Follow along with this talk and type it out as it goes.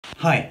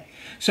Hi.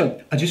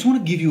 So I just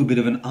want to give you a bit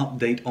of an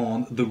update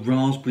on the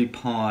Raspberry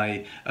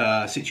Pi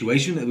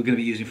situation that we're going to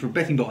be using for a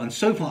betting bot. And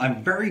so far,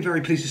 I'm very,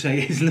 very pleased to say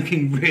it's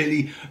looking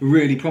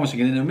really promising.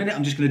 And in a minute,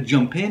 I'm just going to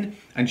jump in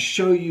and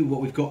show you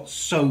what we've got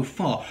so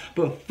far.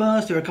 But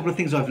first, there are a couple of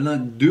things I've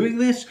learned doing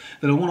this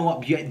that I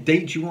want to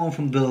update you on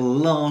from the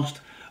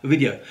last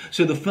video.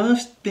 So the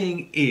first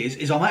thing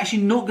is I'm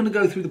actually not going to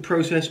go through the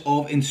process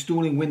of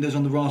installing Windows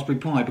on the Raspberry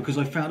Pi because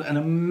I found an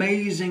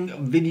amazing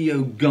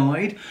video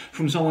guide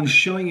from someone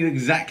showing you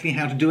exactly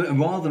how to do it, and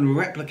rather than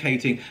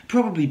replicating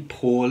probably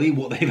poorly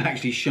what they've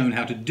actually shown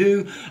how to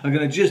do, I'm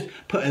going to just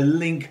put a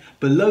link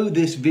below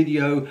this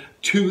video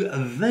to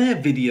their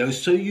video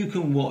so you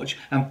can watch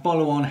and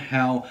follow on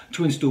how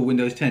to install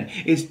Windows 10.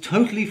 It's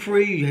totally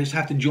free. You just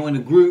have to join a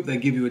group. They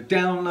give you a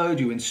download,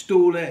 you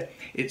install it.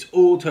 It's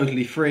all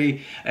totally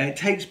free. It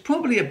takes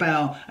probably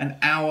about an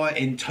hour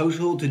in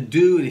total to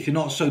do, and if you're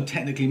not so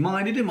technically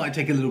minded, it might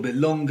take a little bit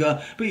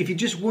longer. But if you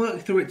just work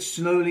through it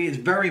slowly, it's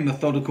very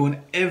methodical, and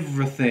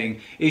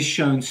everything is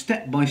shown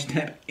step by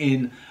step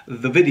in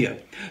the video.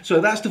 So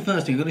that's the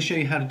first thing. I'm going to show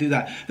you how to do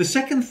that. The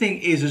second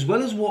thing is, as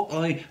well as what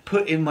I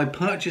put in my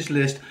purchase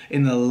list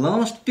in the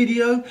last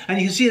video, and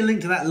you can see a link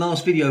to that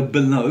last video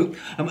below,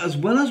 as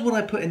well as what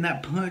I put in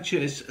that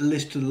purchase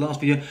list to the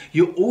last video,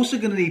 you're also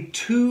going to need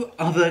two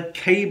other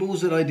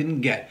cables that I didn't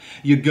get.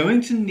 You're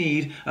going to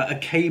need a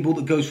cable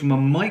that goes from a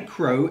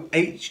Micro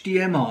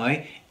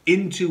HDMI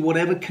into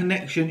whatever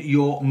connection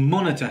your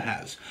monitor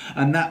has,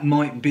 and that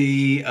might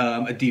be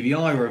a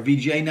DVI or a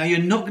VGA. Now, you're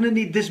not going to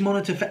need this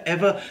monitor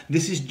forever.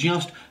 This is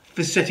just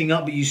for setting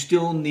up, but you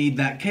still need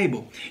that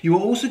cable. You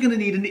are also going to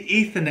need an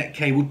Ethernet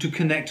cable to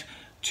connect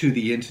to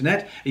the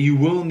internet. You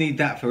will need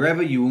that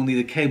forever. You will need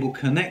a cable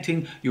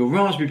connecting your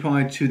Raspberry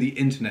Pi to the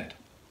internet.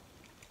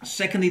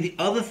 Secondly, the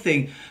other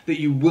thing that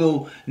you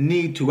will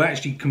need to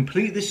actually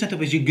complete this setup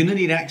is you're going to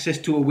need access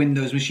to a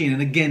Windows machine.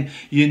 And again,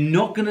 you're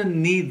not going to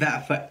need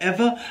that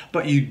forever,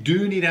 but you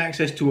do need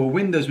access to a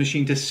Windows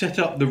machine to set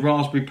up the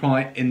Raspberry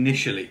Pi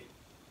initially.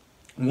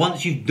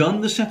 Once you've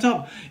done the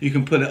setup, you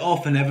can put it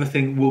off and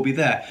everything will be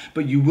there,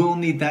 but you will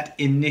need that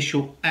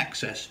initial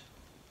access.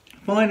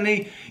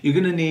 Finally, you're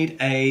going to need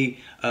a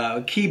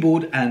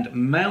keyboard and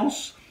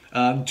mouse.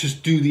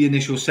 Just do the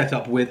initial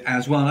setup with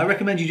as well. And I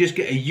recommend you just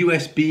get a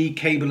USB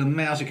cable and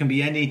mouse. It can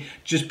be any,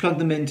 just plug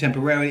them in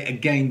temporarily,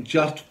 again,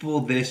 just for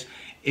this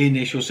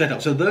initial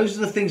setup. So those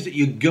are the things that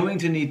you're going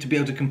to need to be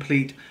able to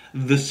complete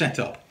the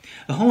setup.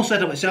 The whole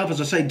setup itself,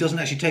 as I say, doesn't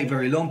actually take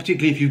very long,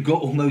 particularly if you've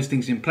got all those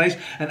things in place.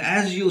 And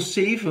as you'll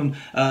see from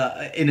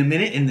in a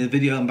minute in the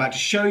video I'm about to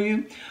show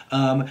you,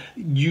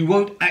 you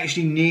won't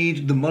actually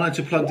need the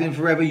monitor plugged in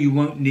forever. You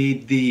won't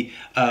need the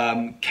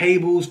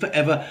cables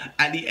forever.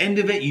 At the end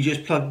of it, you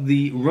just plug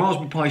the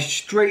Raspberry Pi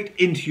straight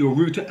into your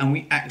router and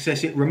we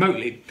access it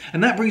remotely.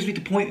 And that brings me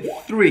to point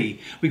 3.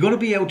 We've got to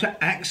be able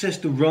to access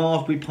the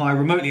Raspberry Pi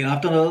remotely. And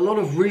I've done a lot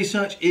of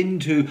research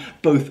into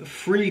both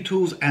free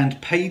tools and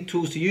paid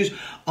tools to use.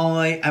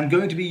 I am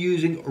going to be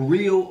using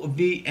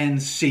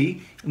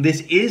RealVNC.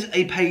 This is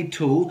a paid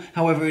tool,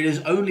 however it is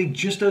only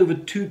just over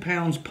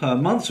 £2 per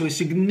month, so it's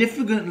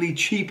significantly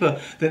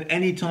cheaper than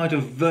any type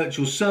of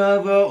virtual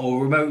server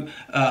or remote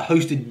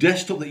hosted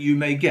desktop that you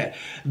may get.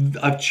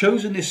 I've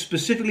chosen this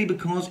specifically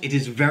because it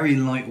is very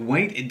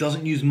lightweight, it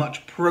doesn't use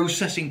much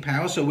processing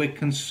power, so we're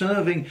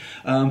conserving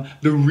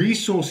the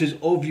resources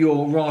of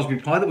your Raspberry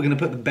Pi that we're going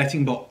to put the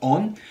betting bot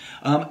on,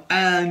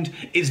 and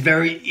it's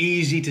very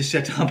easy to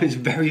set up, it's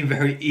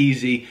very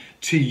easy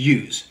to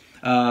use.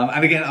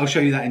 And again, I'll show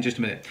you that in just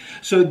a minute.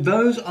 So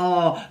those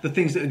are the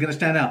things that are going to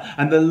stand out.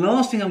 And the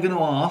last thing I'm going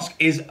to ask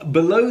is,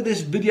 below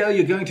this video,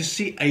 you're going to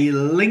see a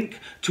link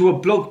to a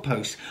blog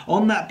post.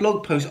 On that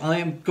blog post, I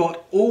have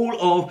got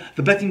all of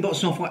the betting bot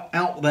software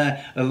out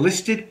there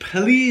listed.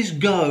 Please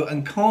go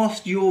and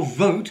cast your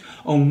vote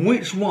on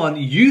which one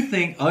you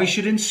think I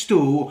should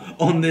install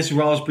on this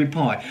Raspberry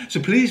Pi. So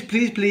please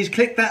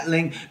click that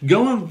link.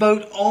 Go and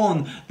vote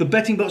on the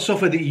betting bot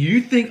software that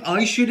you think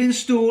I should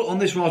install on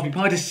this Raspberry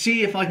Pi to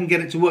see if I can get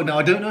it to work. Now,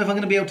 I don't know if I'm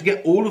going to be able to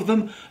get all of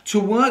them to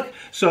work,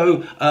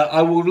 so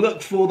I will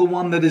look for the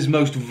one that is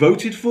most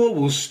voted for.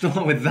 We'll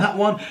start with that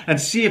one and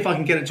see if I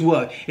can get it to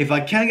work. If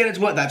I can get it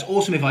to work, that's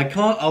awesome. If I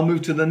can't, I'll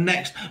move to the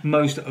next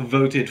most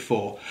voted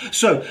for.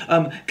 So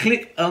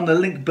click on the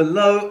link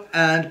below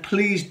and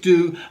please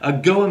do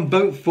go and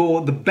vote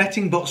for the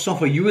betting bot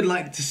software you would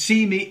like to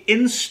see me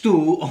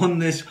install on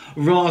this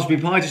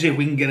Raspberry Pi to see if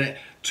we can get it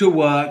to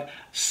work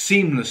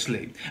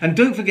seamlessly. And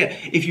don't forget,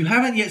 if you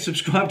haven't yet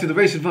subscribed to the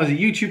Race Advisor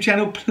YouTube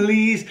channel,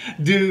 please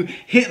do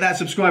hit that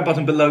subscribe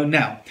button below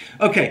now.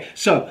 Okay,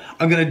 so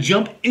I'm going to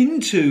jump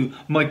into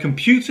my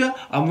computer.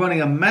 I'm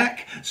running a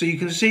Mac, so you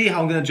can see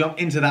how I'm going to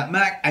jump into that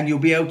Mac, and you'll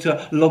be able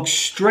to log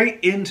straight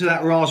into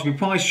that Raspberry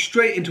Pi,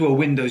 straight into a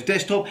Windows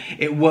desktop.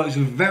 It works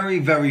very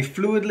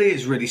fluidly.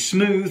 It's really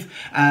smooth,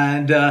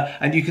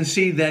 and you can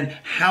see then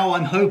how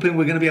I'm hoping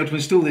we're going to be able to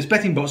install this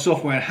betting bot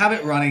software and have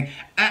it running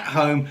at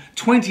home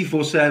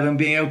 24/7,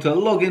 being able to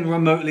log in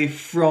remotely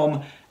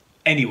from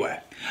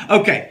anywhere.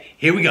 Okay,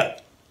 here we go.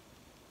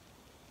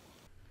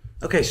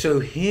 Okay, so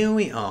here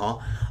we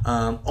are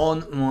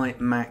on my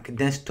Mac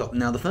desktop.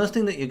 Now, the first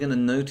thing that you're going to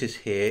notice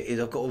here is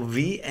I've got a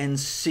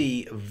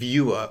VNC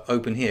viewer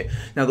open here.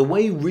 Now, the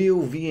way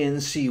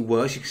RealVNC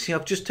works, you can see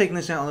I've just taken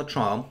this out on a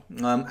trial,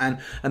 and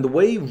the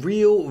way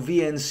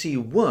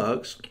RealVNC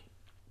works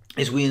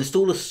is we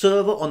install a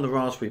server on the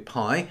Raspberry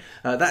Pi.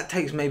 That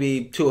takes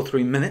maybe 2 or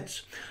 3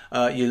 minutes.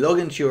 You log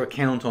into your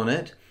account on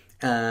it,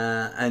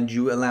 and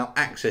you allow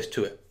access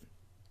to it.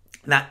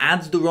 That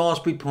adds the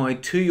Raspberry Pi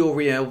to your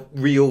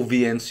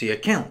RealVNC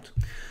account.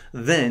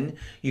 Then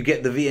you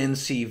get the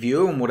VNC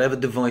viewer on whatever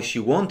device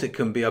you want. It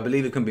can be, I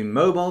believe it can be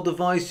mobile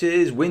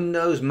devices,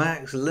 Windows,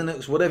 Macs,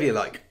 Linux, whatever you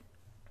like.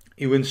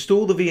 You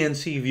install the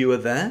VNC viewer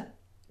there.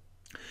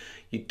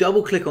 You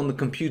double click on the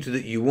computer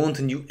that you want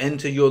and you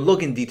enter your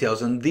login details,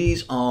 and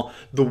these are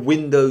the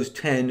Windows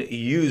 10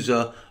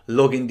 user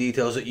login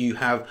details that you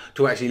have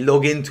to actually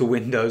log into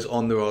Windows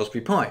on the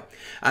Raspberry Pi.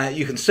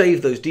 You can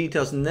save those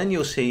details and then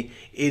you'll see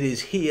it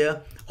is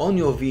here on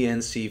your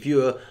VNC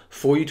viewer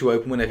for you to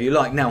open whenever you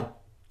like. Now,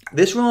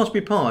 this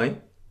Raspberry Pi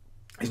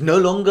is no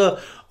longer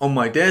on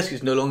my desk,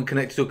 it's no longer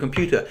connected to a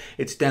computer.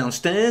 It's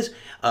downstairs,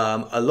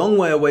 a long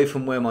way away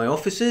from where my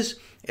office is.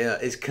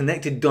 It's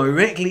connected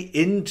directly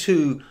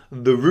into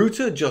the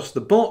router, just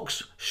the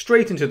box,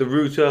 straight into the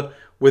router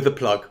with a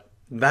plug.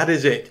 That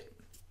is it.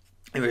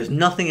 There is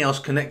nothing else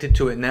connected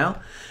to it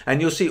now.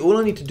 And you'll see all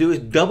I need to do is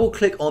double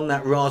click on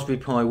that Raspberry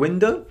Pi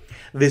window.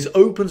 This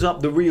opens up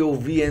the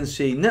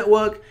RealVNC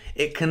network.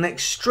 It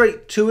connects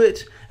straight to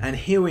it. And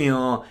here we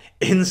are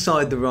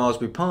inside the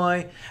Raspberry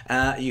Pi.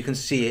 You can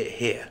see it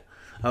here.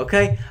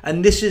 Okay,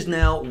 and this is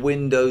now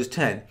Windows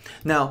 10.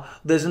 Now,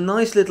 there's a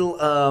nice little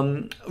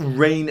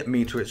rain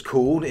meter, it's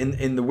called,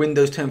 in the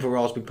Windows 10 for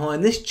Raspberry Pi,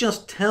 and this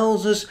just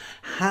tells us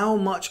how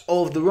much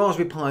of the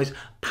Raspberry Pi's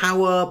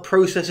power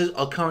processors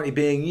are currently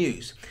being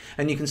used.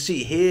 And you can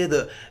see here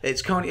that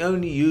it's currently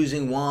only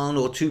using 1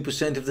 or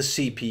 2% of the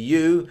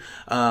CPU,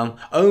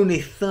 only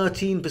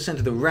 13%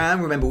 of the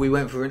RAM. Remember, we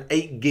went for an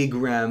 8 gig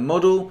RAM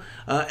model.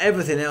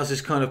 Everything else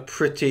is kind of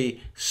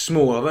pretty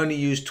small. I've only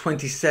used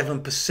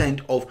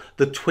 27% of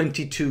the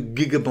 22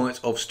 gigabytes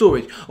of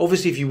storage.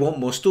 Obviously, if you want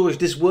more storage,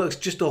 this works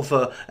just off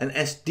an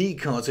SD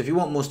card. So if you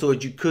want more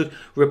storage, you could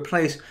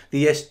replace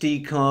the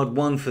SD card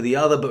one for the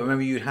other, but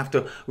remember, you'd have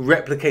to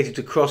replicate it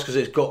across because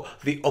it's got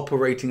the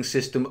operating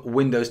system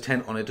Windows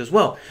 10 on it as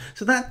well.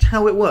 So that's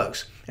how it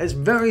works. It's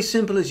very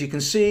simple, as you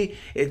can see.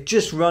 It's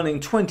just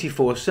running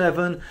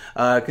 24/7,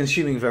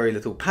 consuming very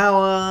little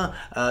power,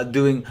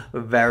 doing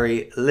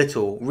very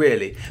little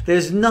really.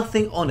 There's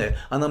nothing on it,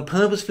 and I'm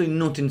purposefully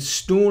not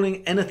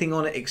installing anything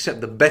on it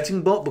except the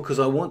betting bot because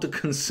I want to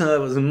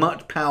conserve as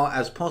much power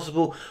as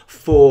possible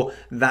for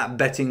that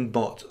betting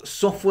bot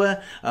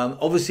software.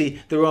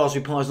 Obviously, the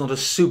Raspberry Pi is not a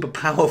super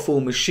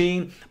powerful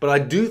machine, but I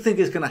do think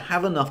it's going to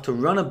have enough to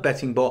run a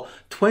betting bot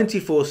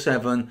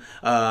 24/7,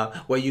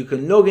 where you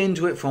can log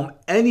into it from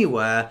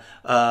anywhere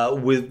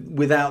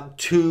without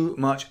too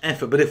much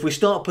effort. But if we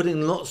start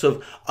putting lots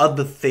of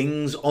other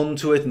things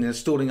onto it and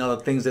installing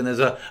other things, then there's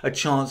a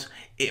chance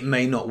it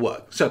may not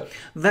work. So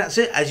that's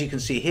it. As you can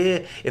see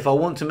here, if I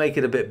want to make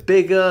it a bit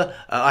bigger,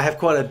 I have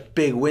quite a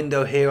big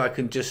window here. I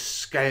can just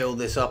scale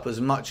this up as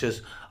much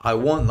as I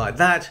want like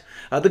that.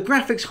 The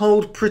graphics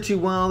hold pretty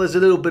well. There's a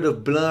little bit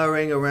of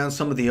blurring around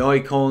some of the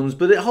icons,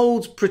 but it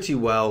holds pretty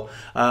well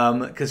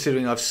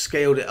considering I've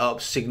scaled it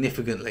up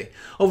significantly.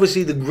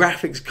 Obviously, the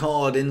graphics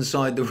card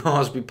inside the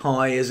Raspberry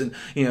Pi isn't,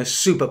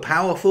 super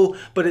powerful,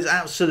 but it's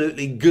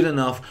absolutely good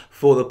enough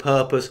for the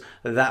purpose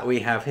that we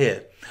have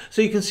here.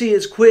 So you can see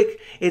it's quick,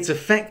 it's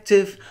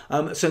effective.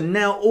 So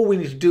now all we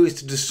need to do is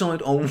to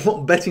decide on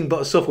what betting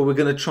bot software we're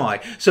going to try.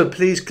 So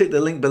please click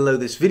the link below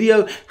this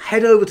video,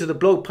 head over to the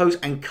blog post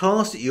and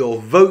cast your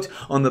vote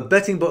on the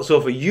betting bot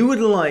software you would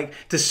like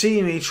to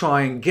see me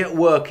try and get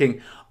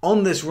working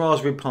on this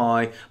Raspberry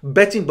Pi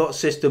betting bot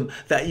system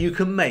that you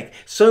can make.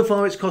 So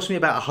far it's cost me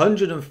about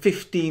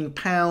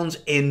 £115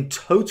 in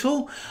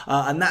total,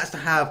 and that's to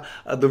have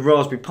the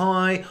Raspberry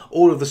Pi,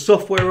 all of the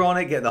software on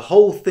it, get the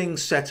whole thing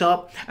set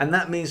up, and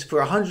that means for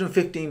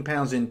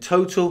 £115 in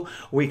total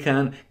we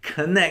can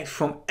connect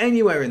from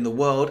anywhere in the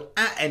world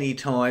at any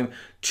time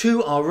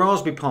to our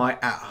Raspberry Pi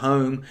at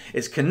home.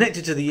 It's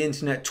connected to the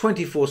internet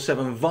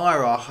 24/7 via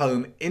our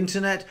home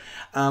internet,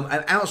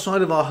 and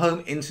outside of our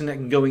home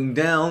internet going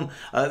down,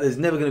 there's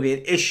never going to be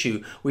an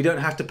issue. We don't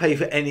have to pay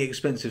for any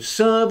expensive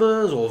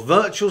servers or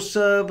virtual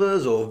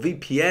servers or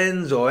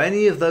VPNs or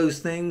any of those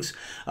things.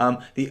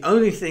 The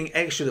only thing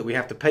extra that we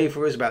have to pay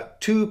for is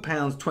about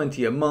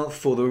 £2.20 a month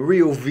for the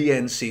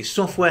RealVNC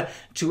software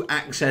to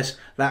access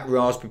that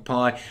Raspberry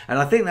Pi, and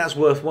I think that's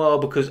worthwhile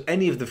because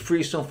any of the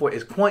free software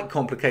is quite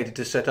complicated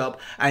to set up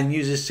and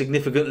uses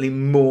significantly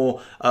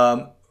more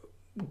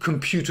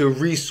computer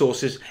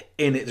resources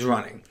in its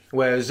running,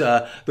 whereas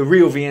the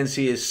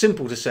RealVNC is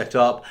simple to set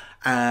up,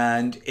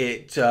 and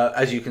it,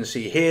 as you can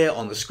see here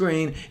on the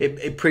screen,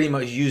 it pretty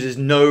much uses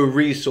no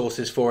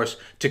resources for us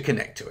to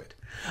connect to it.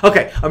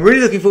 Okay, I'm really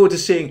looking forward to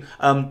seeing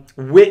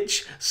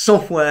which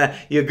software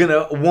you're going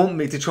to want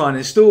me to try and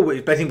install,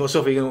 which betting bot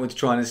software you're going to want me to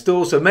try and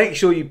install. So make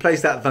sure you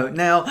place that vote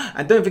now,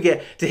 and don't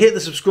forget to hit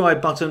the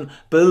subscribe button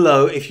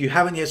below if you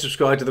haven't yet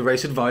subscribed to the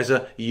Race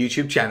Advisor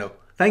YouTube channel.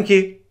 Thank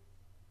you.